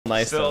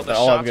nice Still, though. the They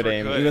all have shots good were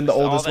aim. good. Even the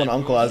All oldest that one,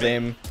 Uncle, has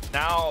movement. aim.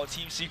 Now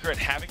Team Secret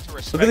having to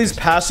respect. Look at these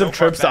passive so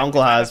trips that back.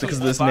 Uncle has They because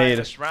of had this to buy nade.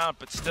 this round,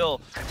 but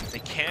still, they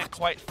can't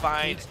quite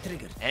find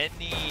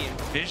any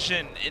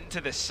vision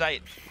into this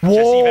site.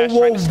 Whoa,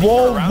 whoa,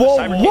 whoa,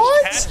 whoa, what?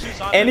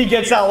 what? And he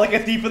gets out like a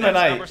thief in the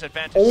night.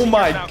 Oh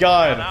my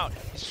god.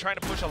 He's trying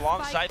to push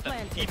alongside them.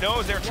 He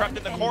knows they're trapped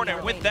in the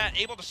corner. With that,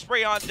 able to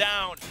spray on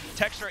down.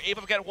 Texter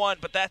able to get one,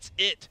 but that's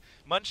it.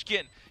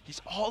 Munchkin,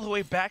 he's all the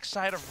way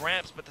backside of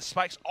ramps, but the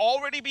spike's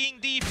already being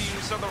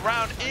defused, so the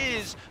round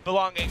is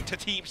belonging to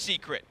Team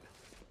Secret.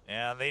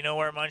 Yeah, they know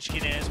where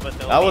Munchkin is, but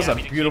that was a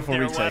beautiful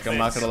retake, I'm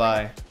not gonna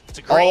lie.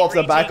 All off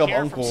the back of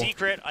Uncle.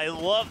 Secret. I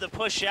love the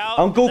push out.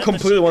 Uncle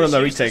completely won on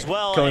the retake,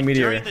 well, killing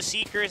Meteor. During the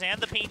Seekers and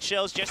the paint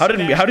shells, how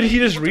did he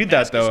just read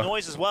that though?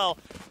 Well,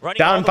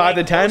 down 5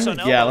 to 10?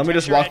 Yeah, let me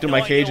just walk through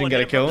my cage and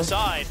get a kill.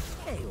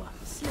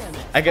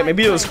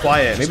 Maybe it was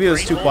quiet. Maybe it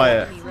was too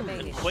quiet.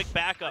 Quick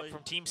backup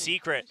from Team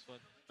Secret.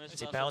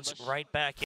 They bounce right back in.